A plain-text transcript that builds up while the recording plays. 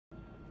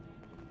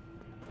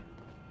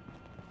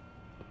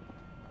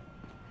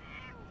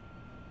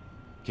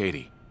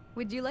Katie.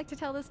 Would you like to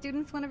tell the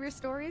students one of your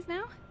stories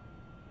now?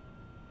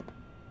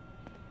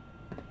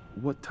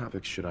 What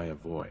topics should I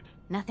avoid?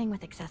 Nothing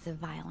with excessive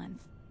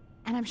violence.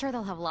 And I'm sure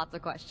they'll have lots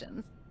of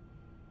questions.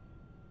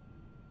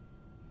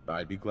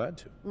 I'd be glad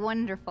to.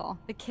 Wonderful.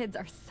 The kids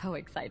are so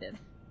excited.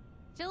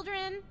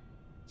 Children!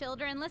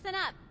 Children, listen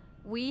up!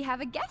 We have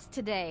a guest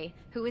today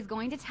who is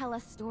going to tell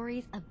us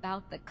stories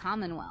about the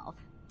Commonwealth.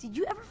 Did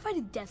you ever fight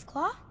a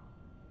deathclaw?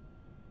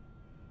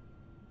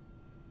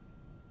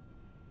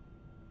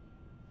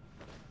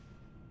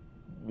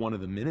 One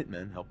of the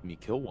Minutemen helped me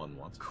kill one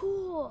once.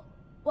 Cool.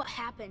 What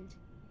happened?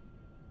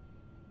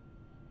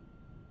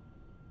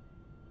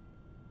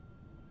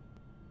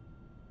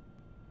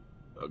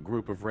 A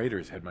group of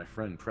raiders had my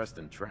friend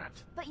Preston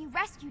trapped. But you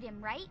rescued him,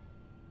 right?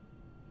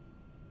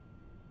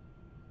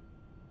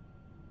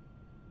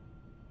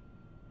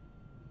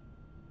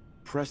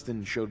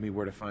 Preston showed me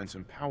where to find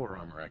some power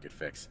armor I could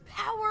fix.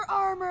 Power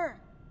armor!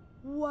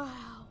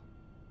 Wow.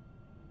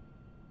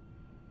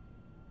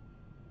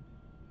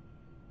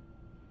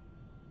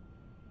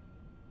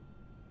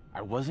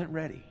 I wasn't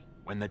ready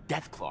when the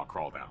deathclaw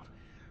crawled out.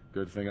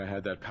 Good thing I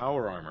had that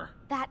power armor.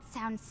 That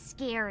sounds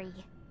scary.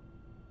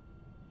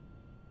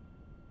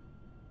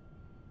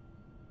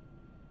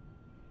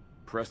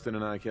 Preston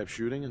and I kept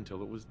shooting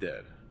until it was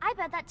dead. I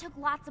bet that took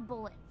lots of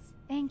bullets.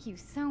 Thank you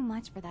so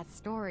much for that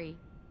story.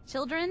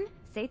 Children,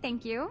 say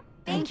thank you.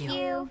 Thank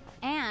you.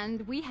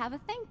 And we have a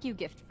thank you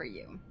gift for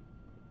you.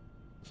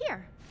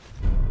 Here.